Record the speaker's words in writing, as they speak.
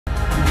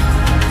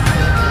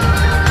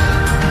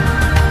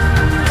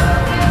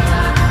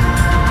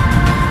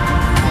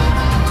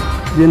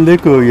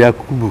Yenleko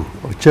Yakubu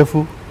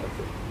OCHEFU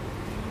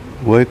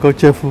woiko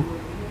OCHEFU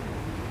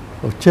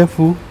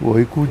OCHEFU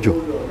woiko Ujo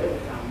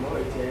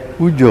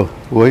Ujo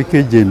woiko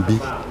Ejembi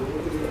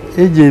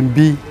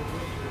Ejembi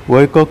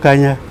woiko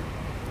Okanya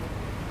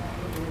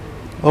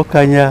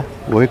Okanya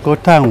woiko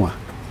Otangwa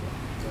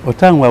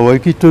Otangwa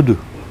woiko Itodo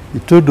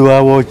Itodo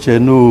awo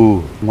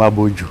cheno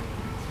Nwaboju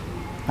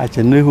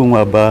Achenehu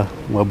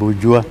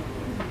Nwabojua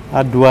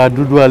Adwa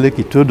dudu ale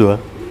Itodo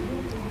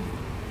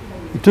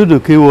Itodo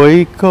ke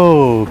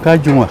woiko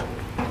Kajunwa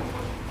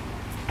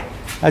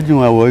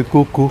Ajunwa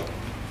woiko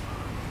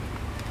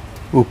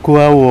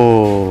Oko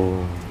awo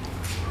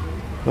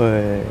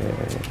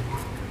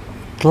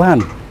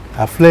clan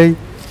aflei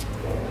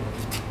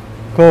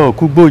ko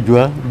Ugboju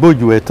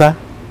Ugboju eta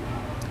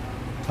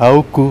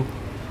aoko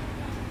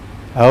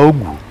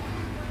aogwu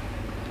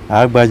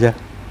agbaja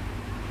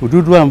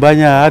ududu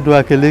ambanya adu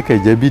akele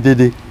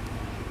kejebidede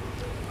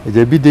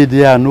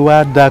ejebidede anu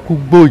wa da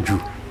Ugboju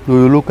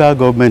no local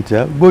government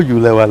ya Ugboju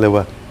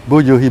lewa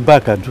Ugboju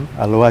hibakadu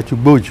alowa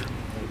Ugboju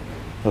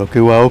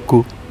okewa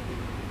oko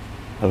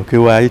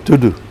okewa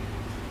Itodo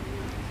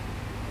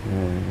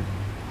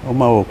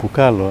Oma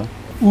okukalo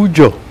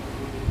Ujo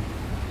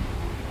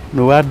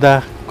no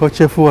wada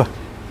OCHEFU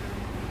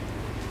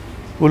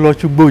ulo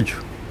Ugboju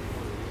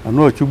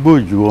anu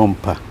Ugboju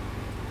ompa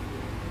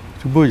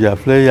Ugboju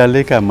afle ya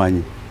leka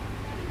manyi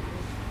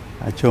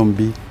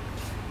achombi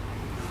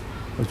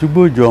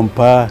Ugboju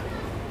ompa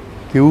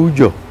ke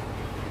Ujo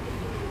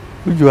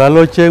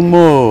aloche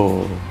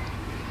mo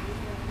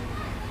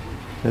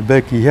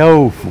ebeki ya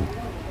ofu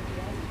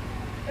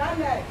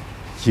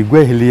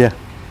chigwe hilia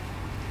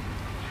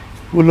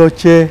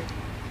uloche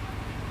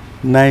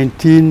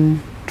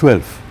 1912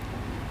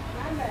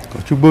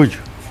 Ugboju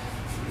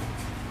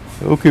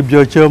oke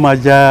bioche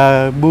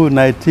omaja gbo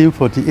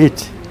 1948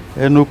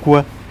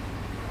 enokwa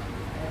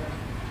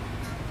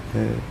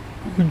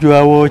Ujo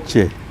awo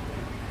che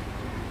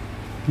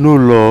no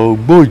lo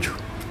Ugboju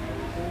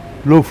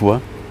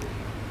lofua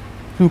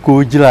tuko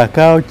ojila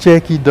ka oche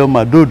ki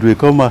doma dodo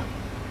ekoma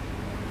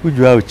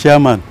Ujo awo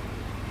chairman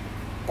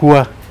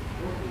kwa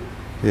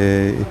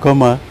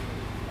ekoma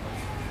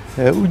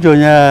Ujo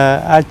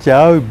nya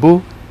acha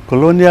obo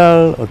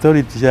colonial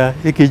authority ya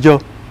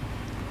ekejo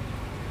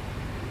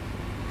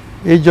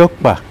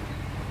ejokpa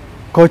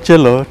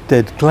kochelo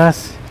third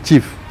class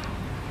chief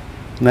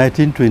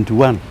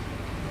 1921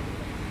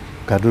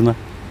 Kaduna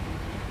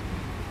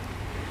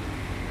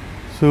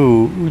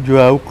so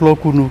Ujo a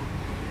uklokunu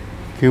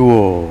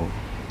kewo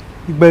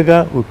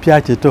igbega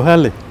opiache to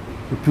hale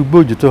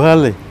Ugboju to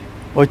hale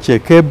oche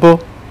kebo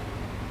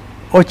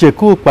oche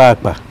ku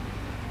paapa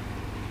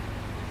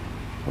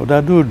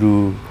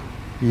odadudu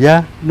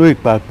ya no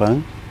ipapa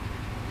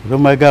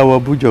romaga wo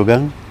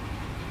bujogan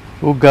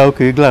Ogah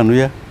oke Igala nu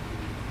ya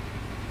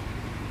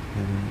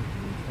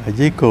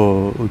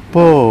ajiko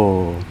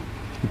upo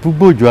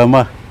Ugboju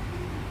ama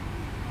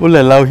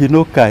ole la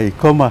ohinoka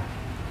ikoma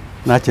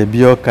na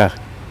chebioka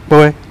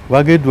poe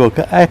wagedu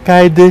oka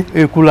kaide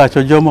ekula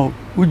chojomo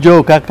Ujo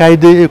oka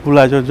kaide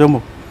ekula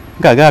chojomo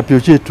ngaga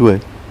apiochetu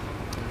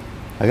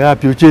aga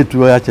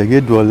apiochetu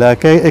achegedu ola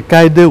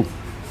kaide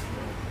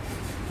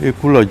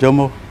ekula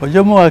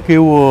ojomo ake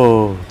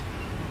wo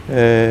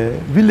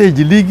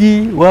village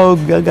ligi wa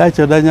gaga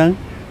chodanyang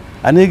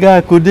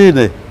aniga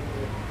kodene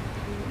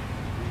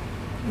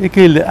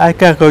ikele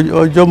aka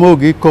ojomo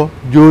giko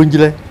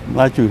jonjle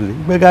naturally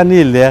bega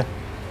ni ile ya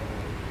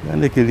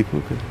kele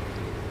kuke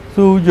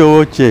so Ujo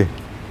oche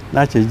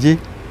na cheji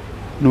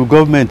no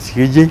government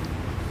keje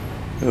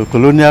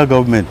colonial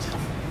government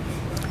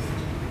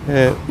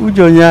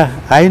Ujo nya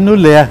ainu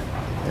le ya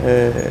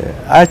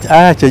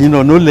a chenyi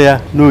no le ya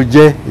no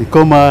je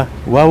ikoma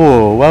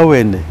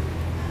wawene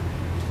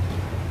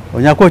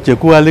onya ko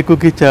cheku ale ko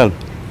kichalo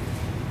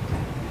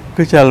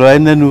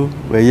ainenu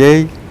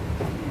weye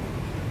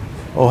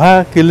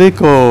oha kele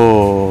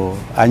ko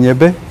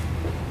anyebe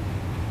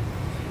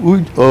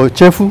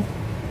OCHEFU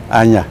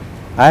anya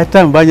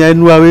aita mbanya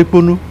enu awe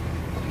ponu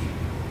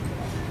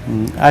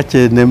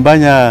ache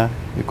nembanya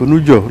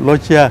ikonujo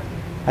lochia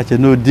ache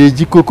no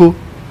deji koko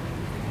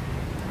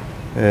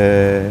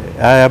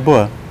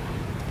ayabo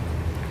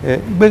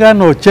gbega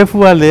no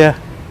OCHEFU ale ya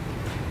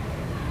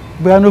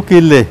gbega no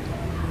kele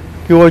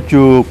ki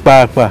ocho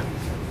papa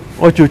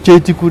ocho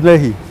chetiku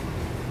nahi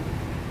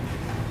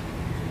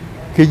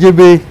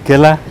kejebe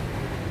kela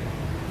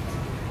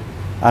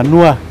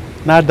anua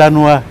na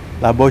danua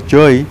labo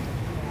choi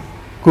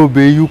ko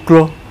be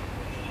yuklo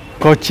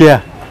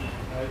kochia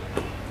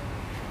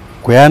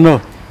kweano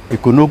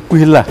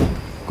ikonokuhila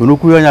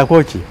konokuyonya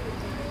kochi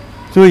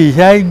so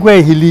ihia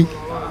igwe hili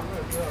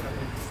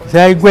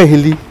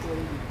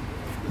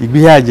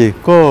igbihaje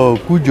ko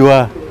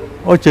kujoa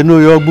oche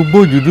no yo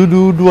Ugboju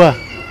dudu a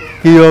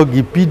ki yo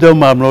gipido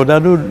mamloda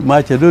do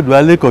ma che do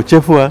ale ko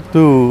OCHEFU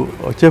to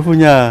OCHEFU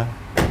nya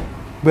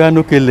be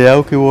anu kele a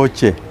oke wo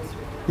che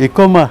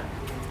ikoma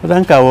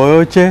odanka wo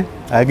oche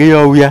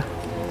ageyo wia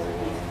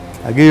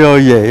ageyo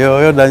ye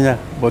yo danya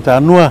but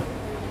anua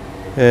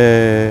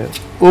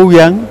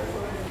owiang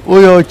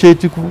oyo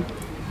chetiku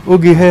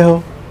oge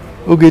heho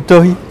oge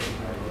tohi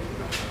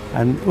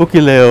and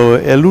okile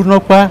elu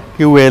nokpa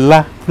ki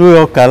wela no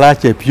yo kala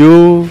che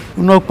pio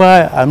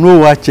nokpa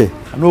anu wache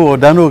anu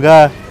odano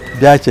ga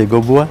biache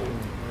gobua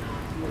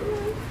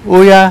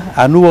oya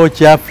anu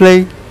oche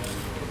aflei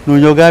no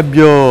yoga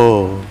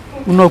bio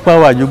nokpa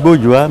wa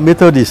Ugboju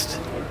Methodist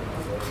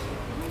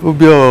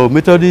obio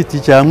Methodist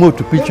teacher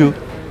ngotu pichu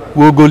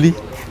Ogoli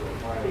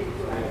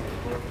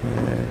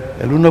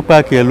elu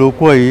nokpa ke lo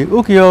ko yi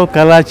okiyo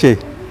kala che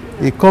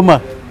ikoma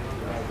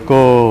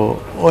ko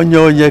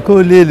onye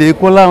ko lele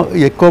kola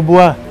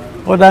yekobua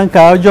odan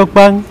ka ojo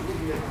pan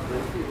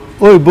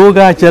oyibo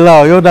ga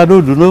chela oyo da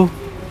do duno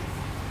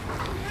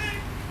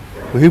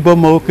oyibo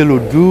mo kelo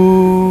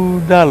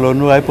du da lo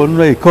no ipo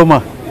no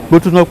ikoma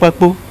gbotu no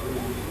papo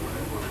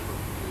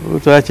o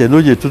to ache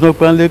no je tu no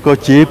pan le ko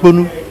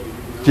cheponu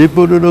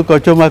no ko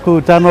choma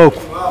ko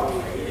tanoku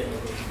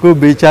ko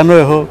be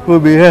chano ho ko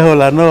be he ho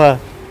la no a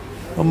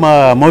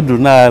oma modu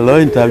na lo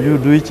interview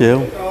du iche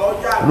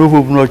no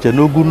fu no che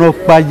no gu no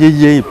pa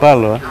yeye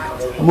ipalo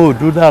mo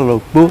du da lo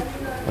po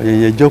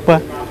oyeye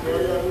jopa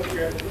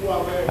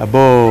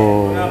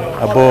abo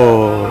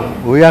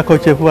oya ko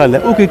che fu ale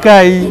o ki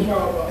kai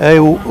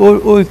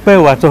o pe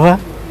wa to ha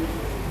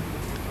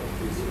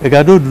e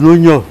ga do du no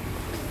nyo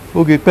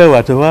o ki pe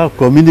wa to ha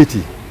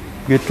community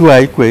ge tu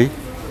ai kwe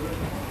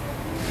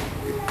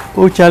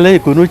o chale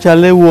ko no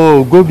chale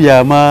wo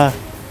gobia ma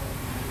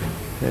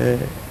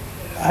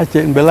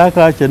ache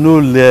ngbelaka ache no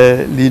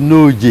le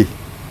linoje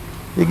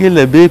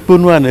igile be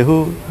ponu ane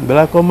ho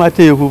ngbelaka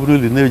mate yohubru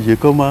linoje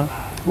koma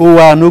o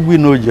wa no gbi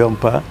no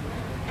jompa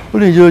o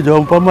le jo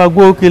jompa ma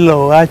gwo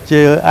kilo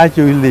ache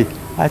ile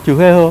ache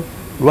heho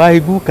wa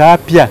igu ka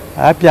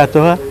apia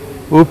to ha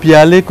o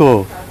pia le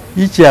ko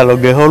ichi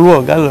aloge ho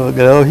lu galo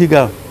galo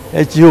higa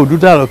echi ho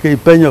duda lo ke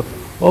ipenyo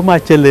o ma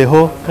chele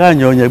ho ka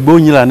nyonya gbo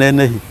nyila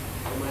nenehi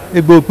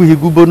egbo ku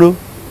higubono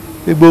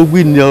egbo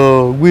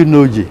gbi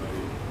noje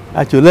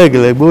acho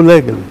legele gbo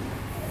legele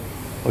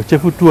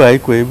OCHEFU tu ai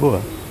ko ebo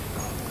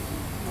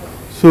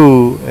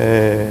so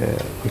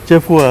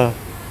OCHEFU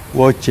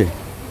woche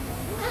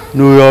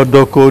no yo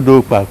doko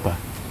do papa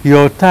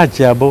yo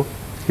touch abo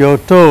yo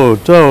to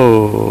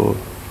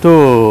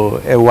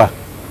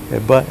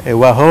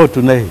ewa ho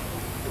tu nei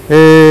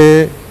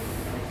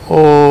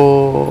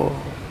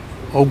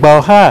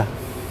ogba ha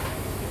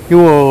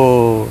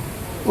kiwo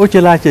o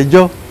chela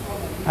achejo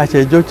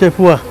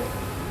OCHEFU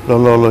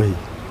lo hi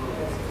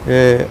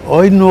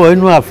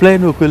oinu afle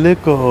no kele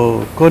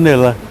ko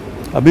konela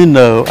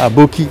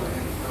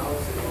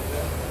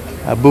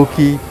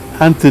aboki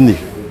Anthony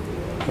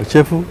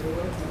OCHEFU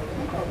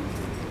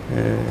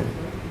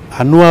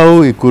anua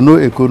o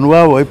ekono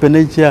awo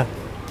ipenechia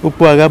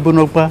opo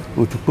agabonopa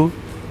Otukpo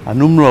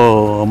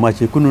anumro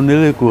omachekunu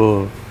nele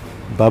ko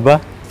baba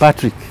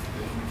Patrick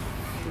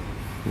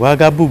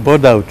wagabu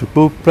border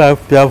Otukpo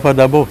pia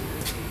fadabo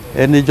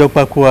eni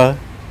jopa kwa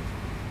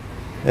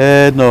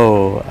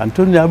no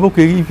Antonio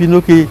aboke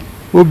ifinoke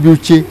obi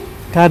uche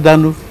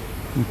kadanu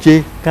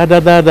uche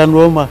kadadanu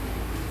oma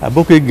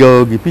aboke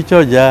gogi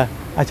picture ja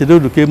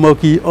achedodu ke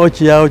moki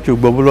ochia ocho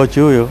gbobulo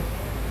chi oyo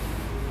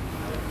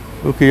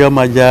oke yo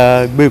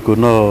maja gbeko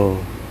no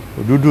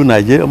odudu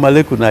Nigeria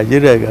omaleku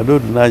Nigeria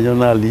gadodu na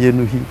yona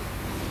liyenuhi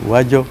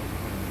wajo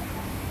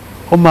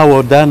oma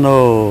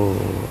wodano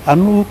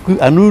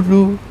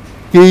anudu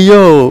ke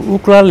yo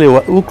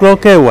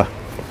ukrokewa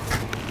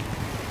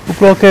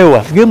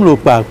game lo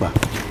papa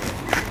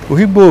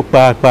ohigbo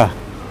papa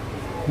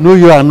no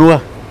yo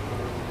anua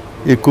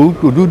eko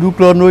odudu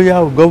klo no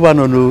ya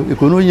governor no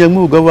eko no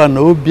yemu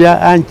governor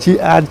obia anchi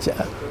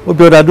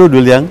obi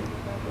odadodo lian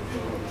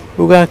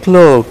oga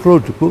klo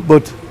Otukpo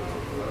but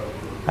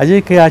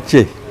aje ke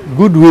ache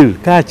goodwill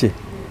ka ache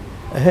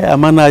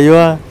amana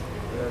yo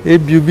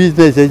ebu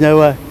business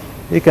enyawa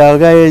ka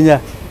oga yenya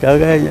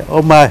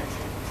o ma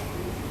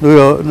no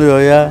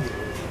yo ya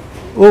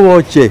o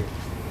woche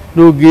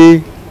no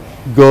ge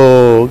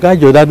go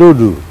gajo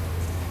dadodo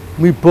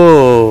mi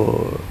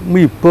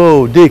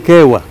po de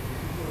kewa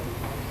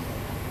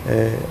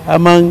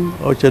among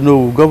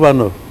ocheno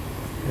governor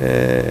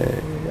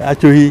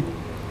achohi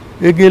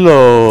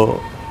egelo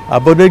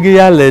abodege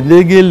yale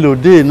negelo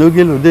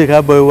de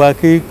ka boy wa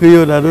ki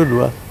yo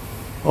dadodo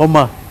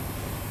oma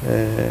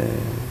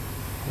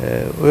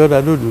oyo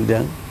dadodo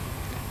lian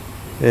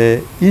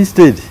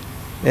instead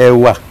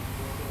ewa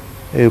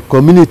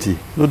community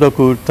no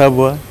doko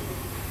tabwa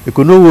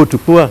ekonowo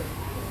Otukpo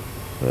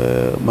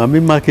mami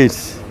market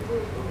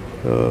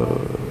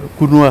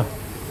kunua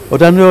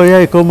odano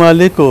ya ikoma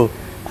leko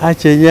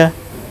achenya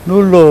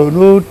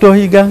no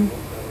tohiga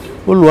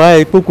olo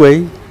ai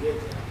pokwe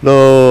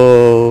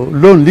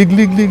lo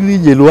ligli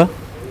jelwa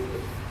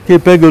ke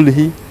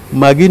pegolihi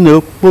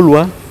magino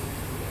polwa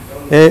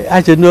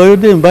acheno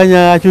yode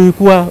mbanya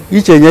achukua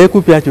ichenya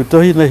ekupi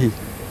achutohi nahi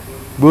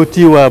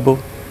boti wabo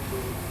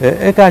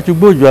ka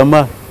Ugboju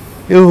ama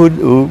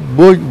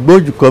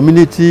Ugboju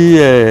community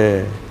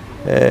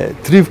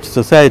thrift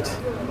society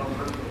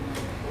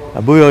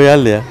aboyo ya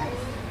le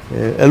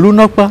elu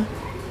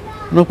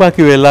nokpa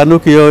kiwe la no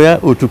ki oya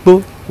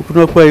Otukpo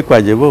Ukunokwa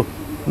Ikwajebo,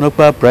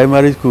 Nokwa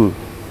Primary School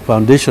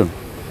Foundation.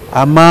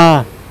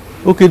 Ama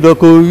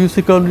Okidoko U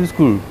Secondary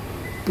School.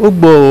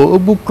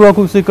 Ogbu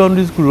Kroku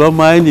Secondary School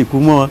Oma Ini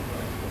Kumo.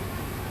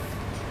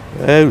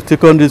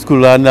 Secondary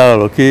School ana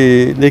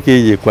loke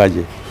neke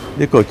Ikwaje.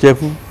 Neke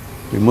OCHEFU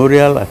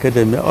Memorial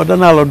Academy. Oda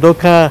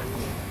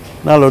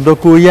na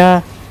lodoko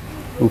ya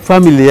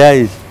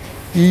familiarize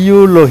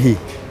iyo lohi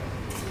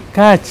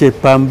kache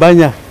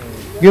pambanya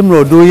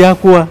gemlo do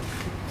yakwa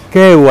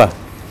kewa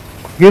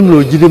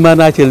gemlo jidima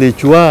na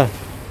chelechua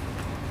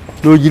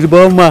lo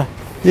jidiboma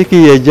yeke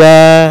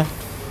yeja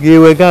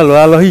gewe galo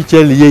alo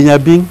hicheli yenya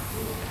bing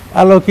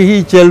alo ki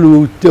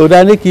hichelu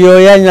odani ki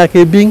oyanya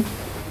ke bing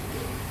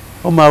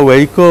o ma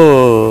we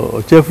iko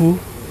OCHEFU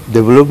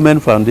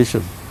Development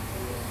Foundation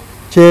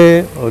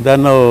che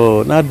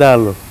odano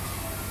nadalo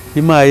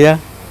Himaya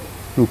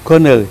to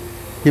Colonel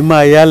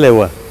Himaya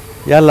Lewa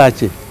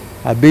Yalache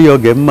Abeyo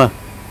Gemma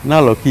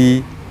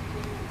Naloki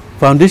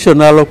Foundation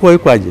Naloko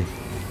Ikwaje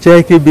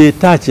Cheki be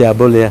tachi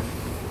abolea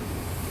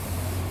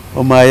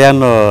Omaya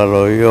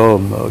no yo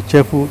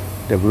OCHEFU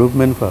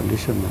Development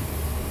Foundation na.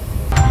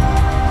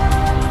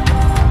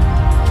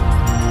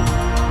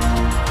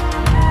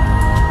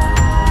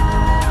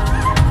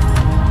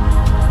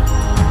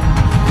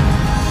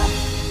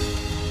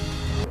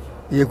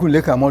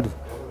 Yekule Kamodu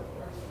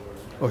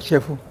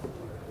OCHEFU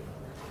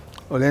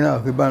Olena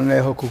Okibanu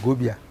Eho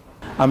Kogobia.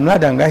 I'm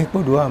not a guy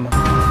who do ama.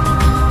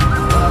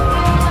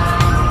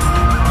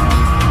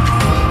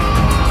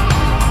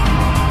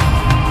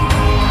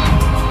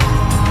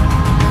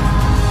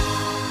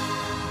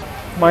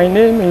 My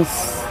name is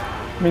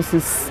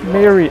Mrs.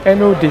 Mary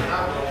Enode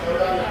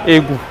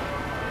Egu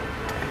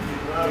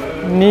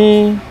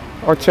Ni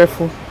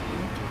OCHEFU.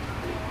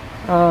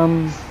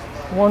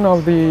 One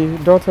of the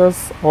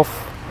daughters of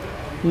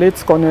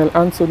late Colonel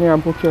Anthony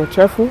Abuki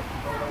OCHEFU.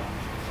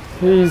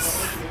 He is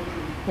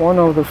one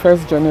of the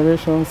first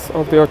generations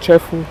of the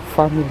OCHEFU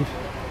family.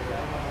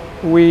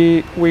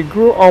 We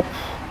grew up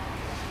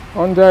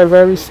under a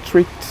very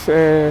strict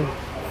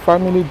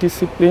family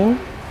discipline.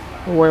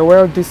 We were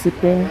well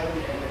disciplined.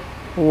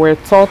 We were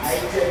taught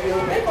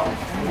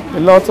a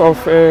lot of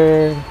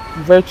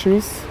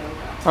virtues,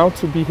 how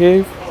to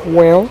behave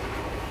well.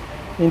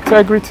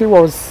 Integrity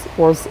was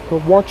a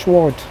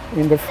watchword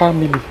in the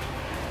family.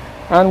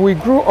 And we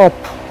grew up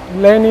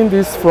learning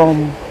this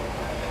from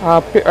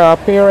our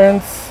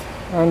parents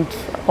and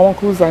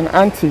uncles and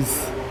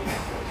aunties.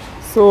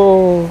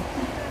 So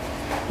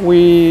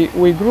we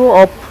grew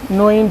up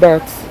knowing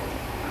that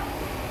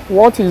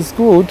what is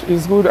good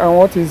and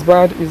what is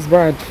bad is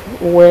bad.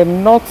 We're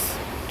not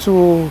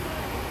to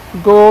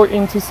go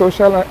into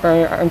social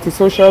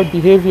antisocial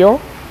behavior.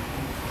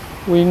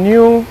 We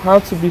knew how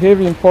to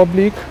behave in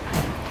public.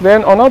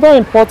 Then another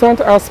important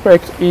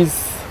aspect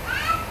is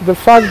the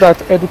fact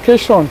that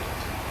education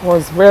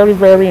was very,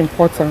 very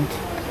important.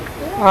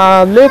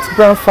 Our late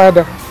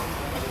grandfather,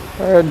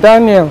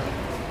 Daniel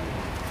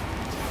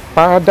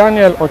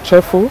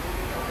OCHEFU,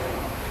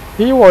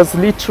 he was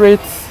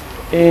literate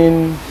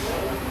in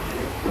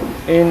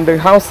the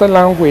Hausa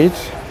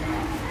language,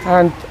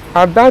 and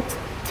at that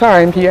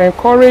time he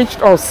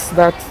encouraged us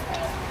that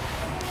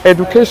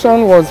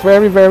education was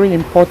very, very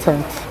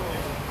important,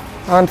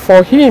 and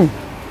for him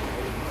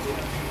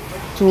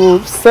to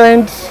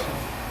send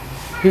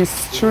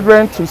his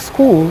children to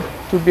school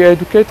to be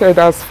educated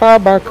as far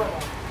back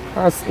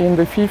as in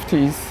the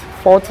 50s,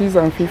 40s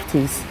and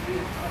 50s.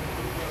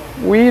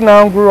 We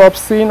now grew up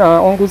seeing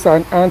our uncles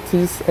and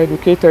aunties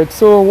educated.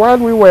 So while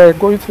we were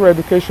going through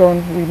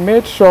education, we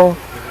made sure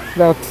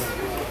that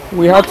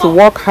we had to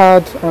work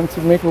hard and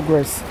to make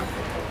progress.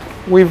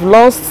 We've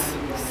lost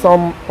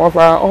some of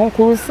our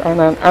uncles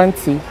and an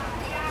auntie,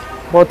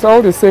 but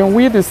all the same,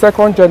 we, the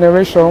second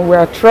generation, we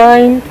are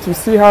trying to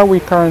see how we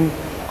can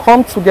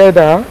come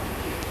together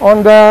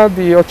under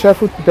the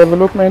OCHEFU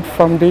Development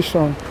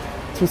Foundation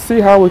to see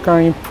how we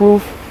can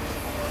improve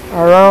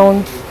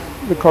around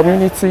the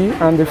community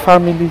and the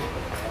family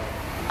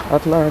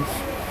at large.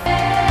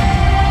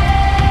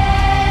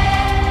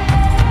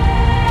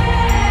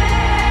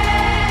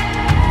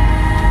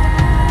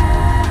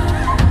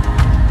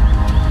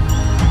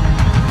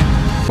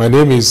 My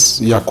name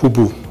is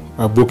Yakubu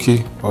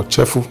Abuki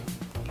OCHEFU.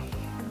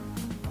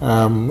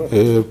 I'm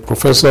a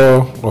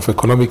professor of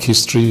economic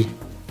history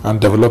and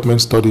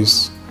development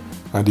studies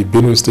at the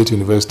Benue State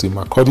University,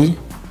 Makurdi,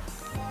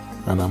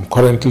 and I'm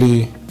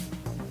currently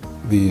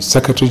the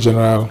Secretary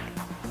General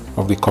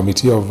of the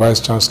Committee of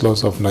Vice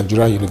Chancellors of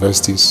Nigerian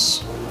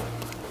Universities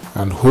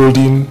and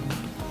holding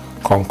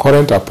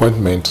concurrent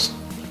appointment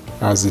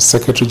as the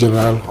Secretary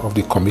General of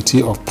the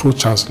Committee of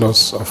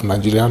Pro-Chancellors of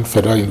Nigerian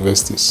Federal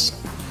Universities.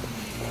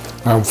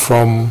 I'm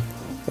from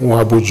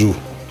Ugboju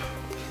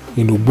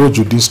in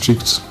Ugboju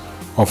district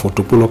of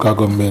Otukpo local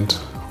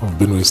government of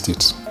Benue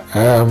State.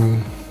 I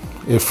am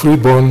a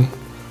freeborn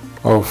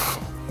of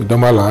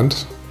Idoma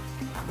land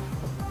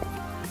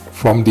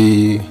from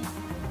the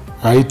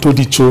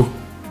Aitodicho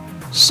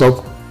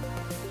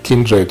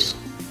sub-kindred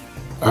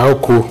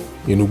Aoko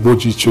in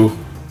Ugboju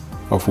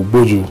of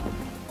Ugboju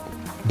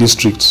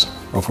district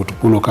of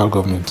Otukpo local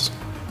government.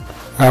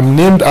 I'm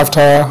named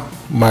after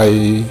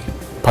my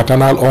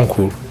paternal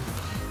uncle,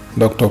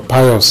 Dr.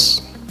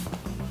 Pius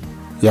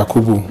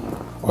Yakubu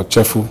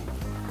OCHEFU.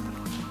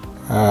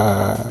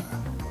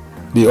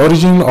 The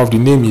origin of the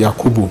name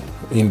Yakubu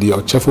in the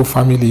OCHEFU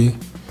family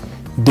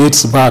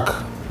dates back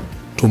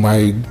to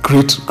my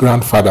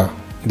great-grandfather,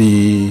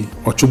 the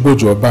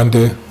Ugboju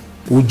Obande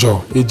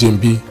Ujo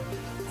Ejembi,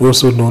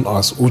 also known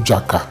as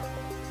Ujaka.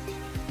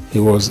 He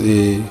was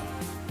a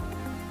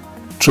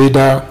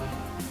trader,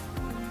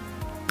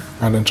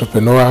 an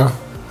entrepreneur,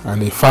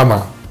 and a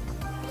farmer.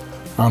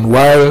 And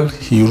while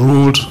he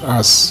ruled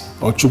as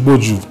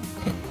Ochugboju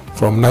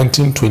from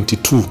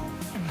 1922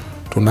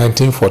 to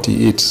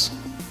 1948,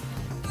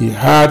 he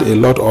had a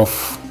lot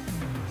of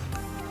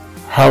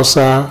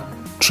Hausa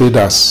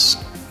traders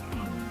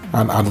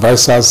and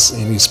advisors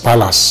in his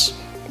palace.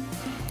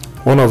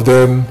 One of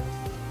them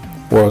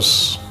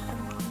was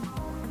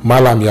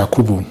Malam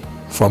Yakubu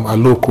from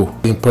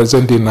Aloko in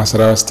present-day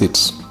Nasarawa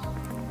State.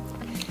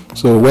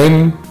 So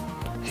when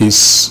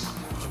his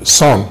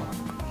son,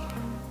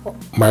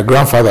 my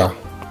grandfather,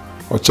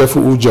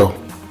 OCHEFU Ujo,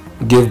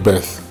 gave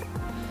birth,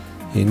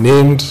 he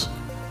named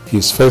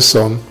his first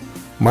son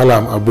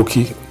Malam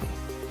Aboki.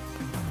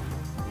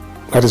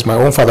 That is my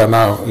own father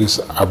now, is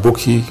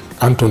Aboki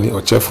Anthony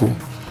OCHEFU.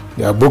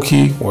 The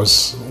Aboki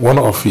was one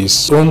of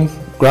his own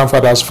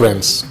grandfather's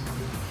friends.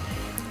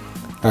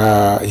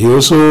 He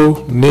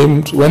also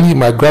named, when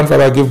my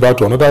grandfather gave birth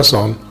to another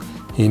son,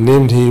 he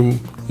named him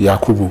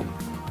Yakubu,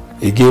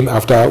 again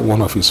after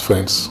one of his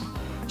friends.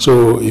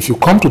 So if you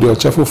come to the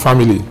OCHEFU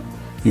family,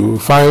 you will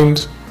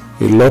find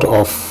a lot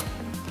of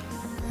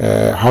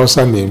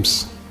Hausa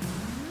names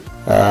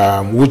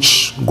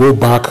which go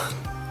back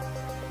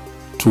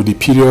to the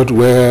period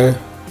where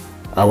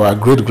our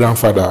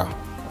great-grandfather,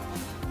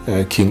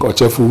 King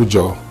OCHEFU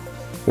Ujo,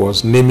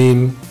 was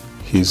naming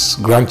his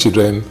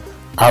grandchildren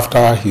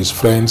after his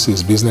friends,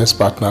 his business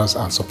partners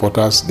and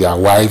supporters, their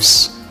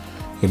wives,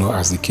 you know,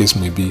 as the case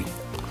may be.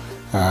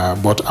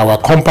 But our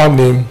compound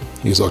name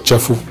is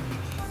OCHEFU,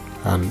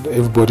 and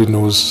everybody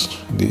knows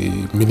the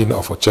meaning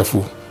of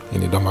OCHEFU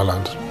in Idoma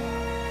land.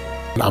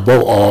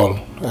 Above all,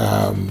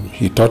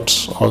 he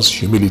taught us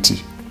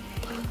humility,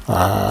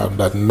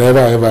 that never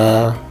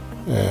ever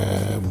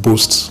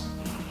boast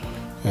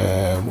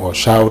or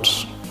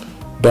shout.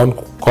 Don't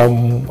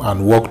come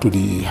and walk to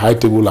the high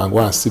table and go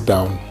and sit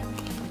down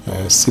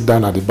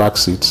at the back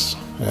seat.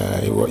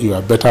 You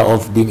are better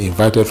off being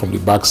invited from the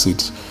back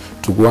seat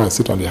to go and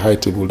sit on the high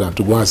table than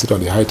to go and sit on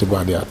the high table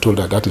and they are told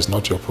that that is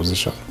not your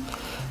position.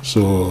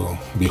 So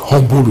be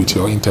humble with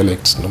your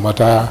intellect, no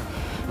matter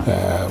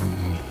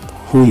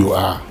who you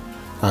are,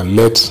 and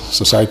let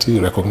society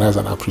recognize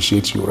and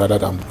appreciate you rather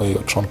than blow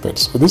your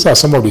trumpets. So these are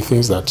some of the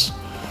things that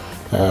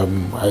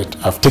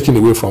I've taken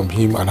away from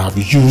him and have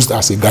used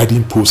as a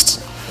guiding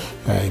post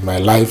in my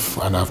life,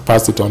 and I've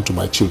passed it on to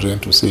my children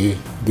to say,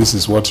 this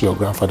is what your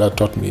grandfather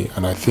taught me,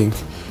 and I think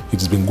it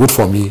has been good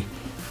for me.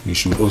 You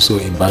should also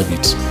imbibe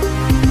it.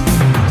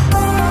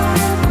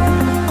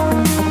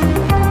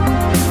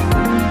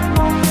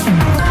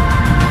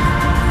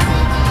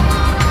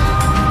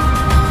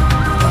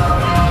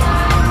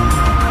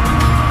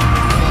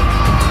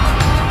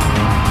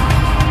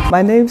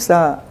 My name's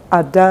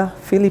Ada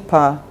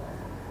Philippa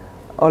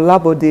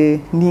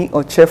Olabode Ni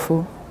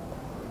OCHEFU.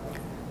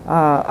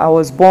 I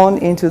was born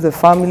into the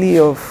family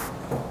of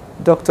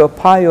Dr.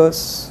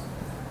 Pius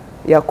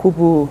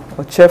Yakubu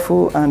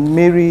OCHEFU and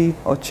Mary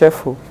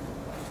OCHEFU.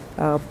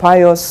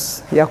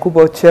 Pius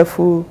Yakubu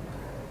OCHEFU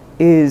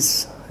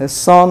is a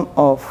son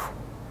of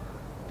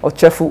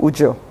OCHEFU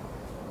Ujo.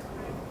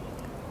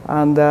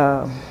 And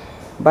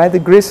by the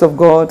grace of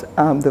God,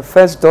 I'm the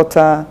first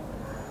daughter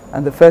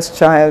and the first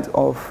child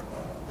of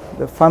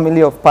the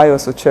family of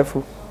Pius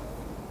OCHEFU.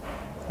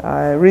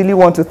 I really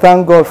want to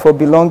thank God for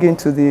belonging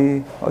to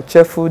the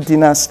OCHEFU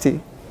dynasty.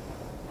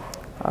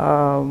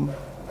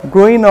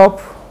 Growing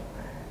up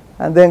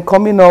and then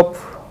coming up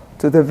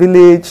to the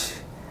village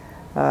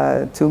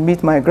to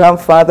meet my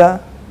grandfather,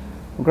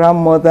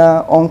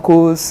 grandmother,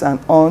 uncles and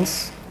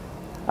aunts,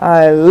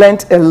 I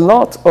learned a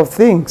lot of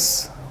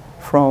things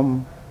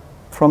from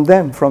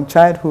them, from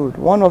childhood.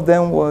 One of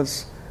them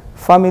was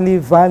family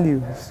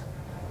values.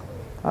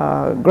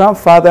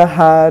 Grandfather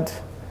had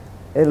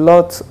a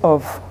lot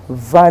of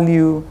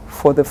value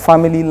for the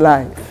family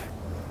life.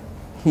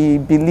 He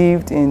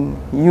believed in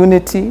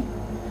unity.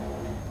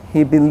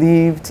 He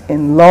believed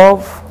in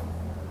love,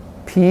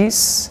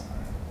 peace,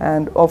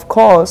 and of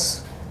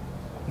course,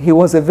 he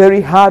was a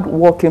very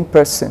hard-working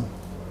person.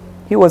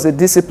 He was a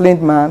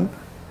disciplined man,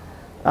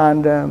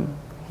 and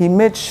he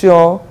made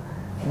sure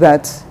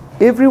that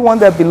everyone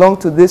that belonged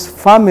to this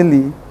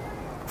family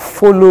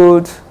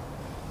followed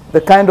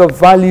the kind of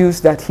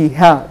values that he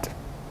had.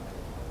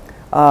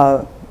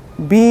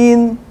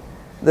 Being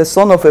the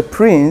son of a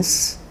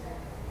prince,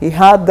 he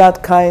had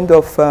that kind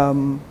of,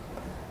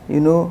 you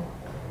know,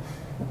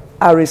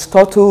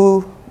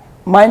 Aristotle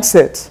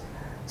mindset.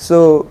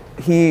 So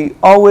he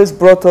always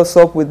brought us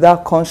up with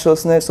that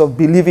consciousness of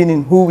believing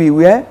in who we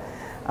were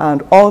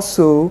and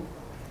also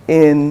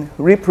in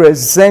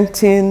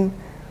representing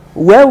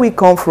where we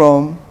come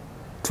from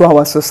to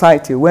our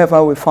society,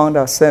 wherever we found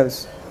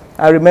ourselves.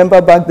 I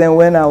remember back then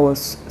when I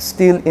was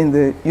still in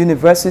the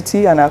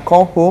university and I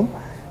come home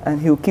and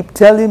he would keep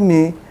telling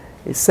me,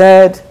 he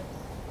said,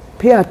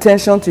 pay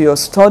attention to your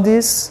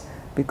studies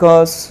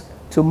because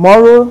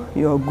tomorrow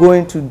you're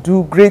going to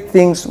do great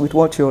things with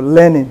what you're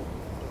learning.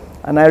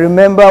 And I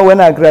remember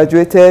when I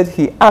graduated,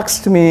 he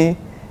asked me,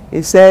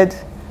 he said,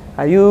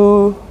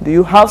 do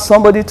you have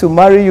somebody to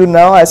marry you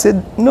now? I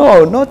said,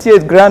 no, not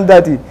yet,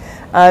 granddaddy.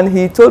 And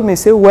he told me,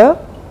 say,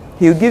 well,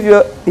 he'll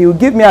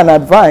give me an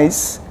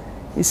advice.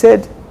 He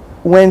said,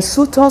 when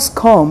suitors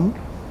come,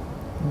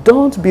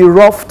 don't be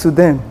rough to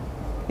them.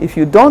 If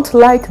you don't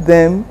like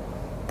them,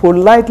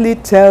 politely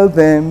tell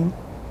them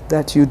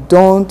that you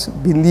don't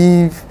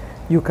believe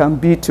you can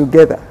be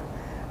together.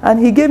 And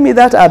he gave me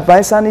that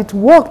advice and it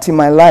worked in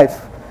my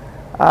life.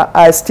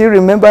 I still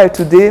remember it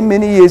today,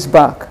 many years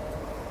back.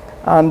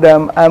 And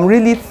I'm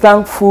really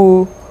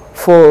thankful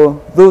for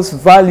those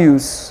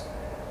values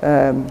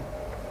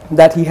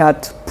that he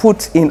had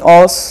put in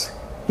us,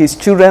 his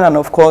children, and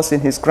of course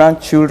in his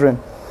grandchildren.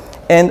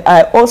 And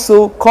I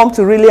also come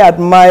to really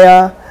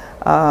admire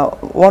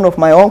one of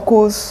my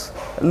uncles,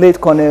 late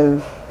Colonel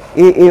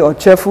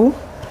OCHEFU,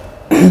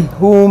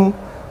 whom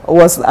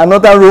was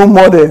another role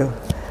model.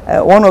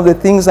 One of the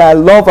things I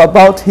love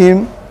about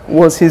him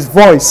was his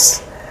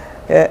voice.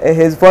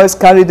 His voice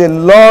carried a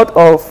lot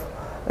of,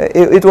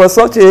 it was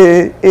such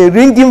a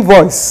ringing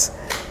voice.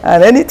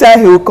 And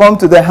anytime he would come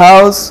to the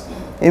house,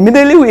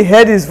 immediately we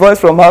heard his voice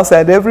from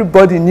outside.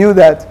 Everybody knew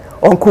that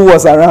Uncle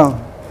was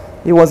around.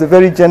 He was a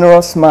very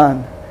generous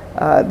man.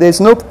 There's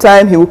no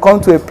time he would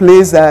come to a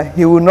place that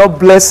he would not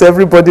bless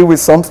everybody with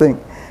something.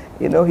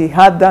 You know, he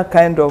had that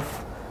kind of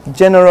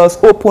generous,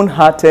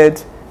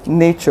 open-hearted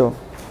nature.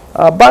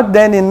 Back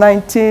then in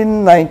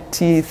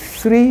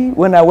 1993,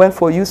 when I went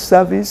for youth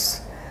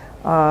service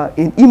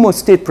in Imo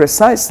State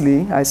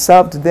precisely, I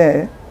served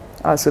there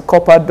as a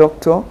copper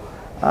doctor.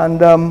 And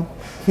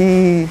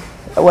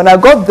when I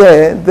got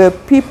there, the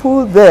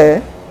people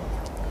there,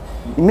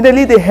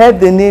 immediately they heard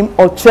the name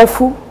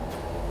OCHEFU.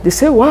 They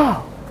say,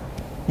 wow,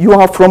 you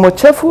are from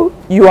OCHEFU?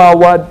 You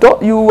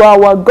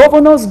are our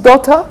governor's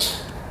daughter?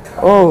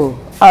 Oh,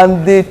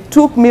 and they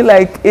took me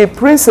like a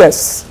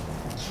princess.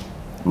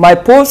 My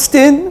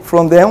posting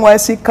from the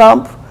NYC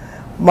camp,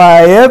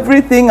 my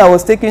everything I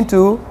was taken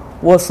to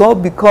was all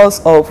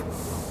because of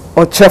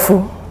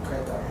OCHEFU.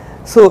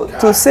 So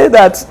to say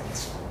that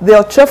the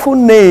OCHEFU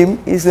name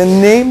is a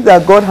name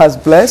that God has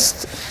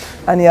blessed,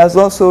 and he has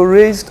also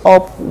raised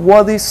up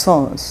worthy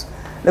sons.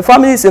 The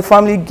family is a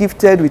family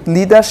gifted with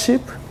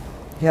leadership.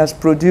 He has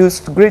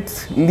produced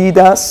great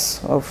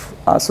leaders of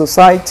our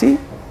society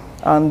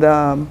and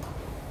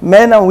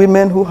men and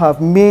women who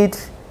have made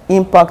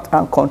impact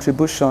and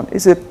contribution.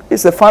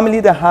 It's a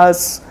family that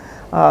has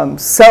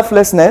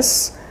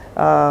selflessness.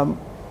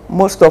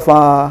 Most of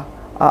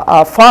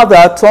our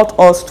father taught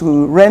us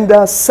to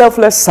render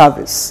selfless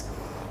service.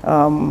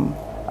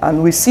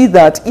 And we see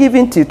that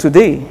even till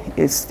today,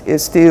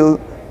 it's still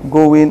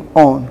going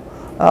on.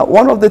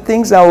 One of the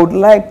things I would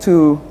like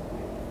to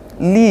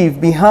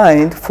leave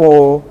behind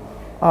for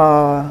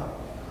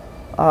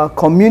our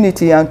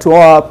community and to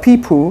our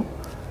people,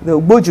 the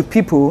Ugboju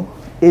people,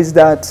 is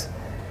that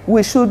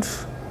we should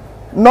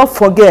not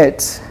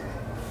forget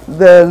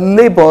the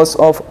labors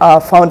of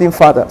our founding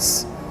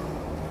fathers.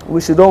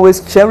 We should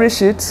always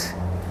cherish it.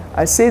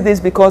 I say this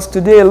because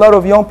today a lot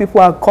of young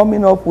people are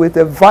coming up with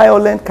a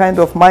violent kind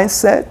of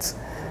mindset.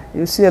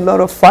 You see a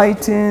lot of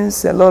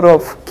fightings, a lot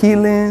of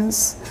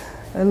killings,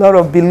 a lot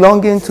of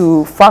belonging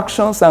to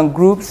factions and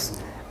groups,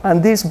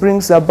 and this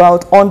brings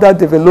about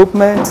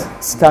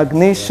underdevelopment,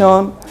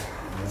 stagnation.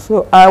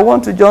 So I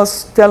want to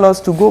just tell us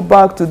to go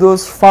back to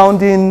those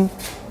founding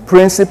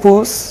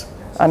principles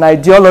and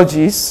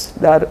ideologies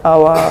that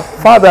our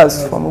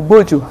fathers from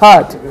Ugboju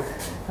had.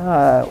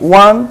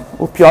 One,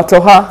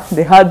 Opiatoha,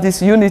 they had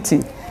this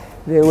unity.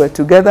 They were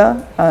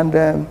together.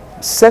 And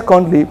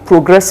secondly,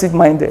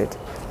 progressive-minded.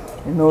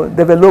 You know,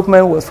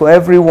 development was for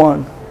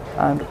everyone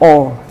and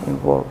all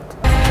involved.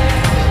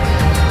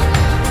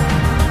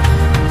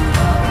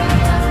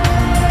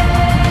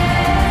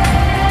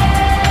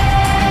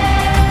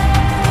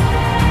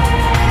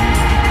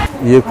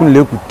 Yekun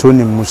leku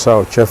Tony Musa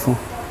OCHEFU,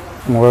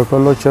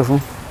 mwekolo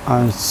OCHEFU,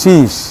 and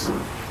since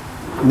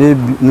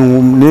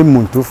ne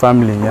muntu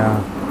family ya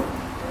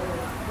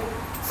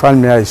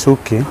family is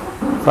okay.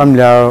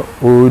 Family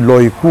o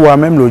lo iku wa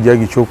même lo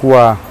jegi choku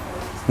wa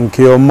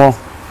nke omo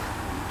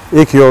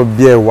eke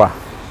obiewa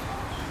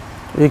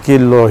eke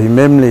lo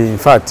himemle in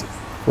fact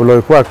o lo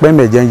iku ape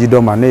meje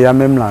Idoma ne ya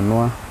même la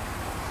noa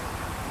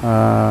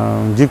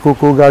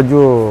jikoko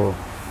gajo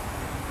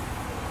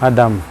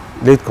Adam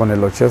late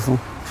Colonel OCHEFU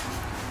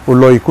o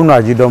lo iku na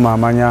Idoma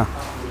amanya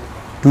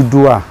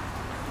dudua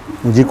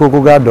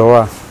jikoko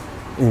gadowa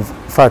in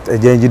fact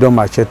eje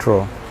Idoma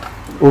chetro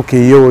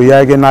okay yo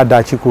ya ge na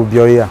da chiko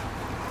bioya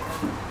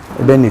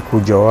ebe ni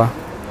kujowa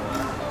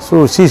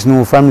so sis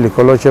no family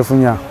kolo OCHEFU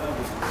nya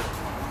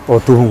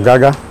otuhun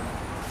gaga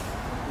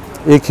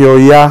eke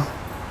oya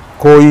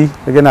koi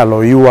ege na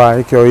lo iwa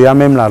eke oya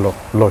mem la lo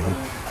lohi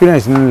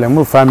experience ni le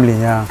mu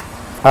family ya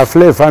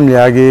afle family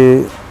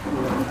age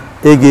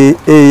ege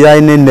eya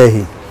ine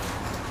nehi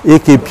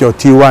eke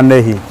pioti wa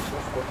nehi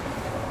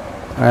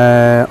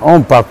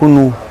on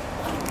pakunu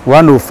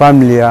one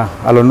family ya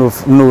alo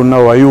no na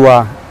wa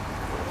iwa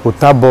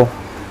utabo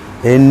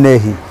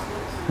enehi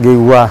ge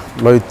wa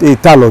lo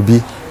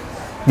italobi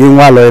ge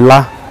nwa lo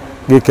ila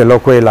ge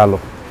keloko ila lo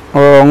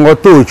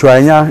ngoto uchu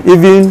anya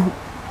even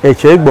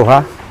eche igbo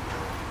ha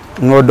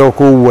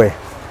ngodoko we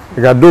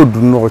gadodu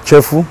no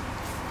OCHEFU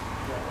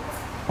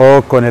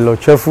o Colonel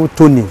OCHEFU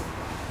Tony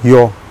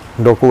yo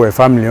ndoko we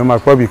family o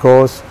makwa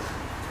because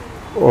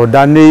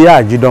odane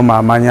ya Idoma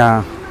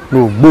amanya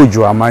no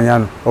Ugboju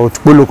amanya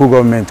Otukpo local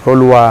government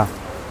koluwa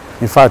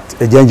in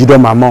fact ejenji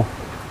Idoma mo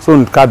so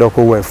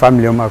nkadoko we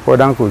family o makwa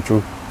dan ko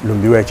chu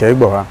lumbi we eche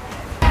igbo ha.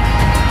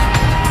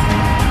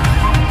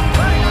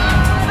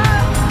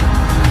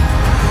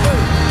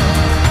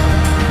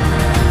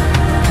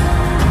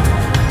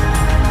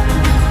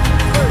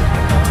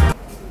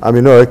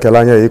 Amino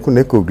ekelanya yiku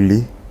ne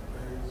Ogoli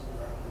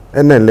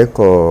enenle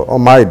ko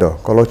Idor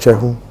ko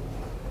OCHEFU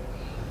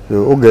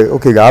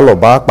oge ga lo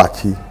ba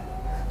apachi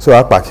so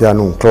apachi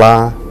anu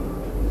nkla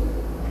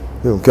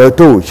yo ke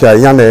to sha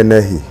yan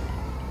enehi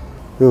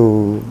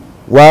yo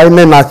wa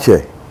ne na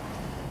che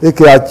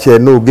eke ache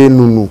no ge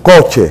nunu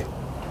ko che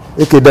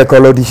eke de ko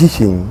lo di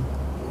shishin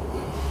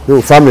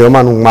yo family o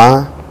manu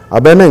ma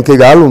abene nke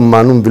ga lu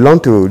manu belong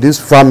to this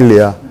family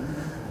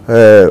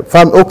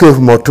okay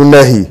mo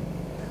tunehi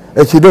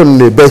echidon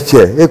ne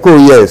beche eko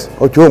yes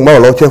ocho ma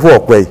lo OCHEFU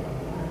okwe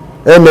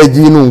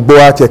emeji nu gbo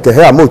acheke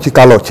he amochi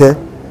kaloche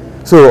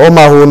so o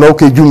ma ho na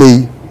okeju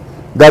mei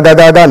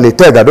gada ne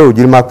te gada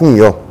ojiri makun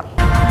yo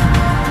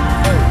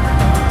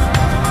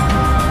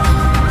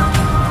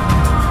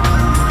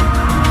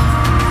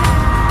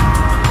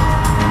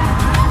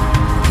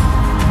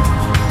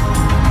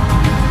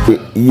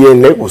ye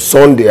ne ko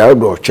Sunday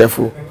out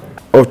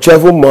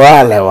OCHEFU mo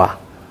alewa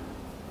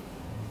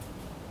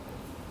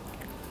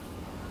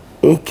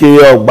nke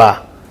ogba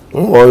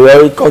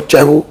nwoyo iko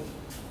OCHEFU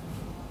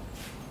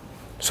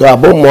so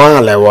abo mo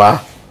alewa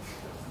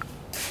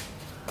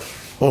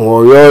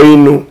nwoyo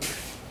inu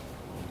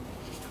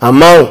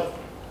amount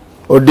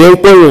ode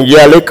nperu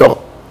je aleko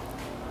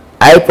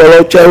ai polo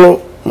OCHEFU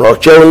no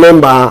OCHEFU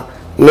member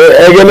ne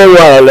egene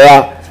wa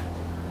le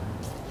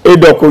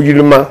Edor ko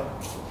jirima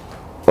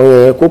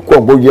ko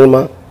ko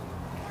gbojima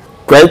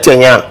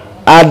kwetenya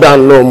adan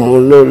no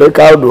mu no le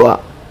kaudwa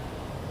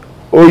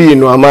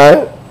oyinu ama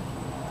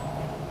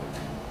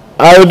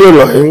ayodo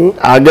lohin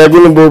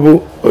agegun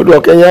bobu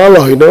odo kenya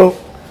lohin do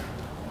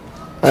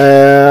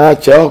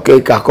ache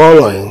okay kako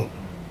lohin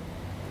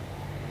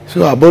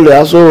so abole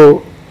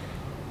aso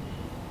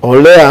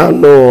ole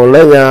ano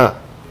lenya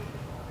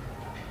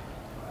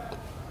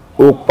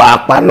o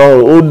papa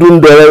no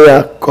odundere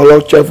ya kolo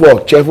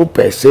OCHEFU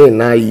pese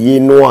na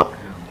yinua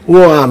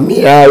wo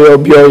ami ayo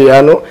bi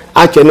oya no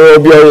ache no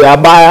bi oya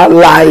ba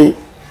lai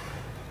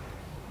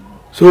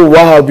so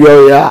wa bi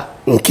oya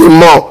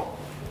nkimo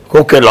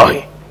ko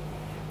kelohin.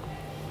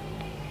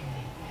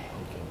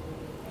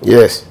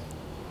 Yes.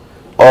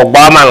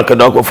 Obama ke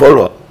doko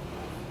follow.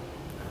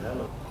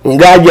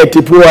 Ngaje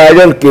tipu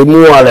wa ke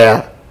mu wala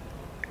ya.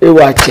 E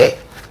wa che.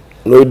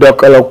 No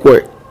doko lo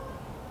kwe.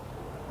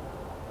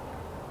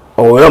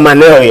 O yo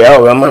mane ya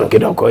o man ke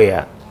doko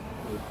ya.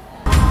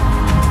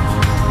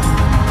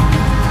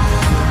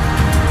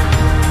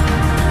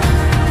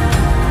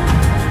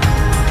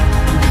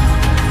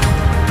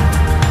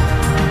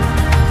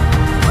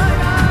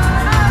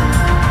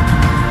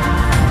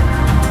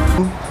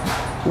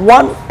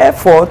 One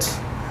effort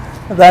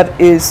that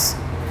is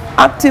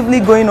actively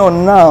going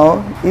on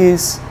now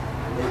is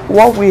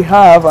what we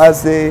have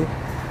as the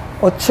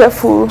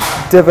OCHEFU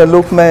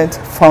Development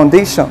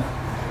Foundation.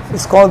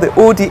 It's called the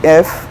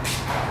ODF,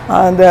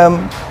 and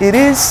it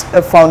is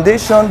a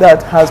foundation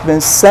that has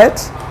been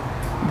set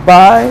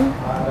by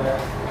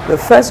the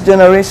first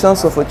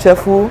generations of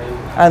OCHEFU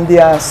and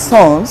their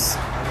sons.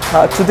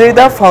 Today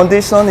that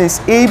foundation is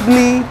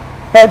ably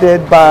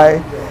headed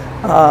by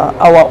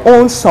our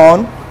own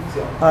son,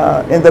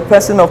 in the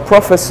person of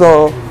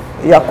Professor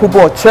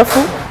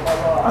OCHEFU,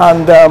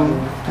 and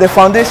the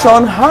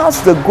foundation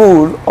has the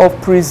goal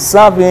of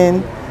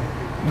preserving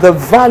the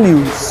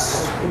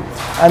values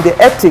and the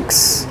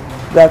ethics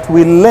that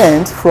we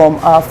learned from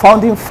our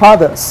founding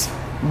fathers,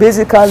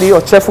 basically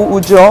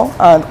OCHEFU Ujo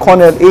and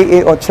Colonel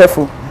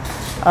OCHEFU,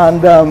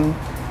 and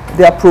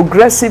their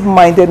progressive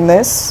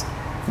mindedness,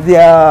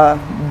 their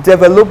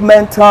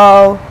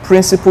developmental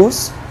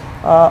principles.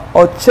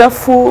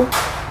 OCHEFU,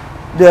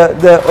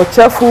 the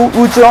OCHEFU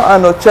Ujo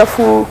and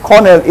OCHEFU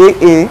Colonel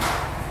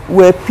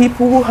were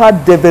people who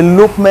had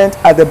development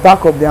at the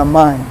back of their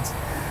minds.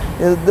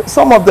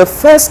 Some of the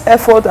first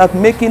effort at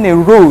making a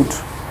road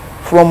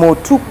from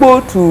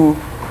Otukpo to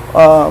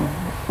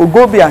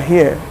Ogobia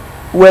here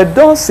were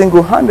done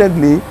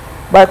single-handedly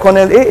by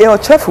Colonel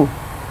OCHEFU.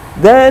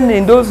 Then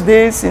in those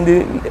days, in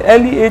the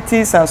early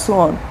 80s and so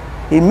on,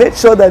 he made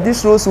sure that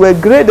these roads were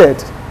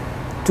graded.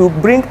 to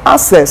bring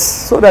access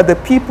so that the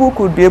people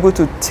could be able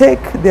to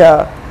take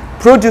their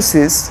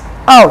produces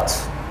out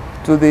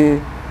to the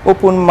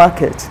open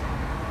market.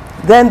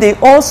 Then they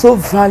also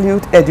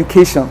valued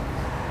education.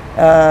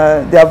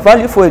 Their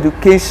value for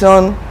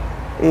education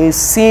is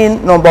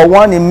seen, number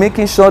one, in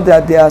making sure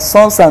that their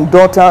sons and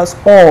daughters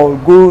all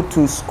go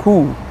to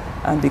school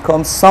and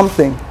become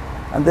something.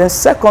 And then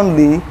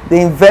secondly,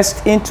 they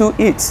invest into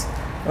it.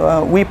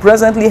 We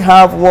presently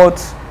have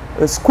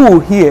a school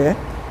here,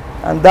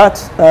 and that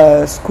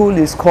school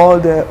is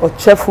called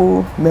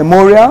OCHEFU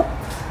Memorial,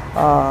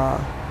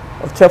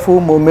 OCHEFU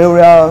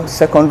Memorial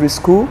Secondary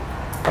School.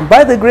 And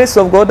by the grace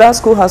of God, that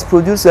school has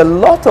produced a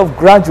lot of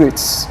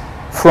graduates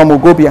from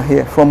Ogobia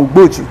here, from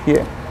Ugboju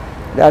here.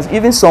 There's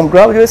even some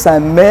graduates I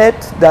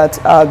met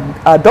that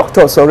are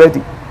doctors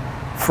already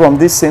from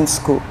this same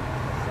school.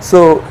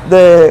 So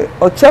the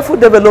OCHEFU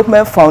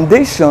Development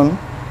Foundation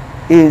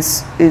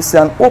is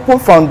an open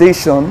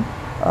foundation.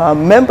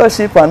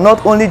 Membership are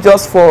not only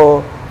just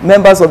for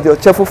members of the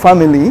OCHEFU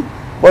family,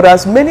 but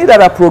as many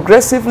that are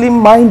progressively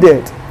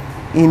minded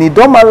in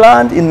Idoma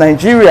land in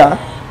Nigeria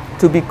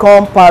to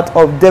become part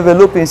of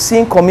developing,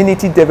 seeing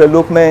community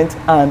development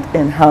and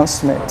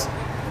enhancement.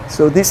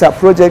 So these are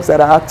projects that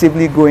are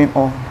actively going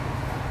on.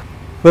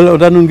 Well,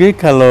 odanunge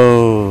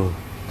kalau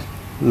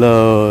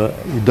lo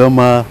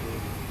Idoma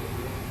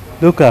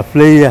loka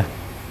player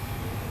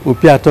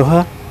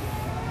upiatoha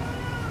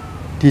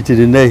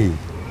titirinehi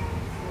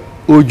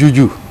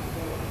ojuju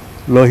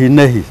lo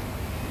hinehi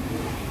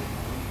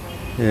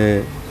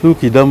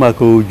suki Idoma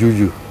ko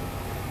ojuju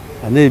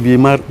anebi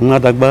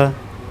ngadagba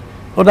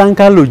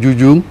odanka lo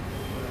jujung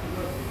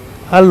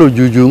alo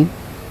jujung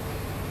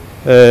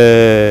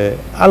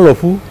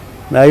alofu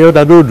na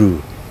yoda dodu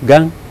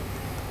gang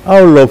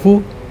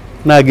alofu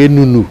na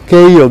genunu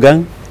keyo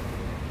gang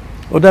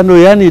odano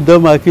yani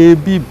Idoma ke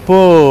bi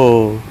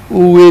po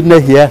uwe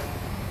nehia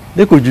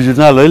de ko juju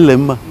na lo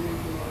ilemma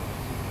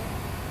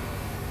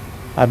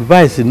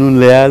advice nun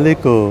le ale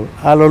ko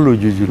alo lo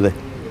juju le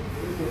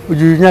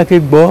ojuju nya ke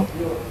gbo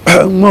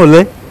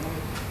mole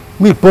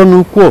mi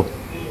ponu ko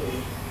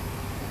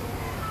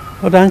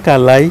odanka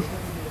lai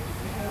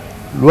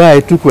lwa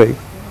etukwe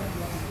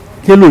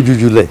ke lo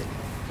juju le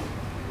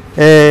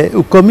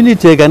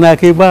community gana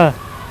ke ba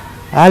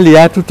ali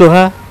atuto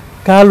ha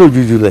ka lo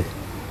juju le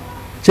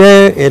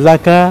che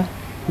elaka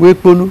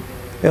weponu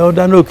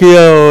odano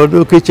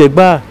ke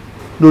chegba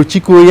no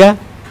chiko ya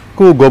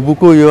ko gobu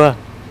ko yo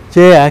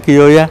che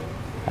akiyo ya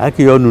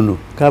akiyo nunu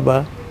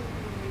kaba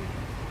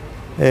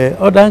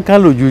odanka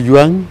lo juju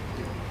an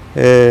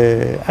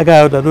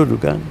aga odado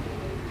dukan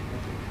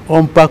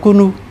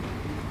onpakunu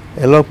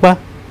elopa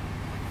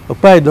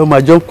opa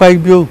Idoma jo pa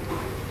ibio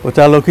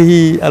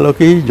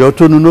aloki jo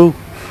tonu no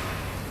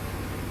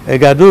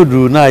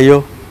egadodu na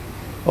yo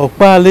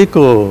opa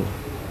leko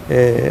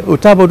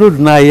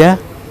otabododu na ya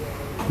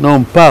no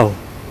mpao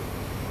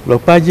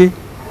lopaje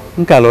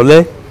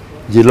nkalole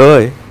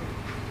jilo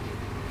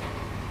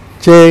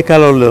che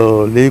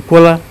kalo le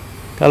kola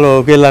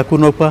kalo ke la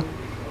kunopa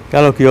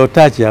kalo ki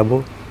otachi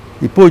abo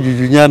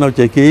ipojuju nya no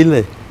che ke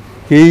ile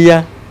ke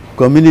ya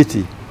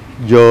community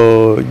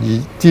jo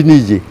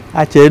tinije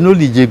ache no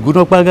lije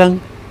gunopa gang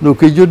no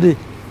ke jode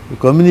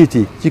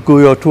community chiko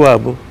yo to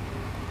abo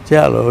che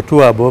alo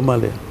to abo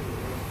male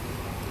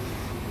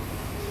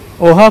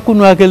o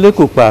hakunu akele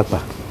ko papa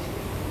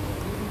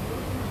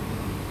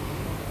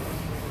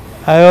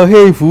ayo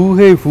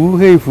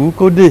heifu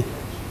kode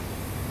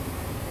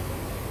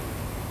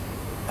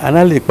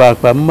anale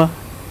papa mma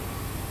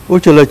o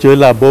cholo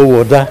la bo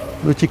woda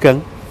no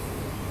chikan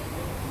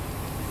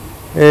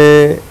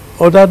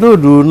oda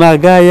dodu na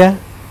gaya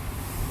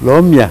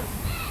lomia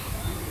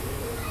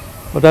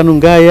oda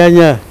nungaya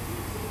nya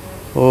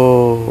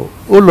o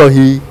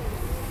olohi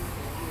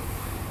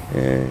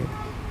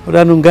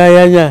oda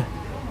nungaya nya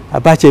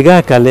abache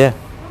ga kalea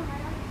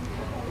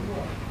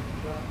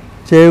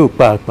che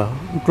upapa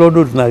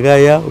uklodo na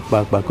gaya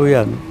upapa ko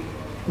ya no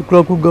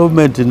uklo ku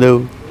government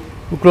no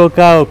uklo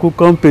ka ku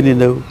company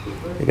no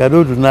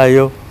egadodu na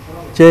yo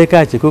che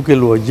ka che ko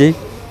kelu oje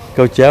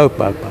ka cha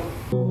upapa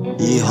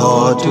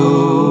ihotu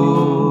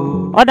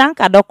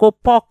odanka doko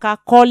poka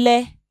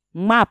kole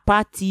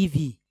mapa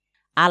TV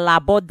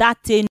alabo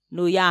date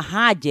no ya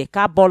haje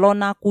ka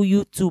bolona ku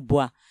YouTube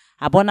a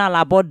abona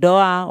labo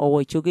doa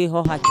owo choge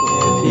ho hacho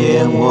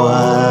fiemwa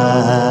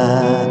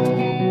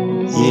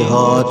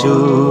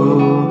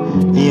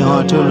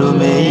ihotu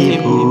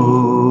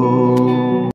lumeiku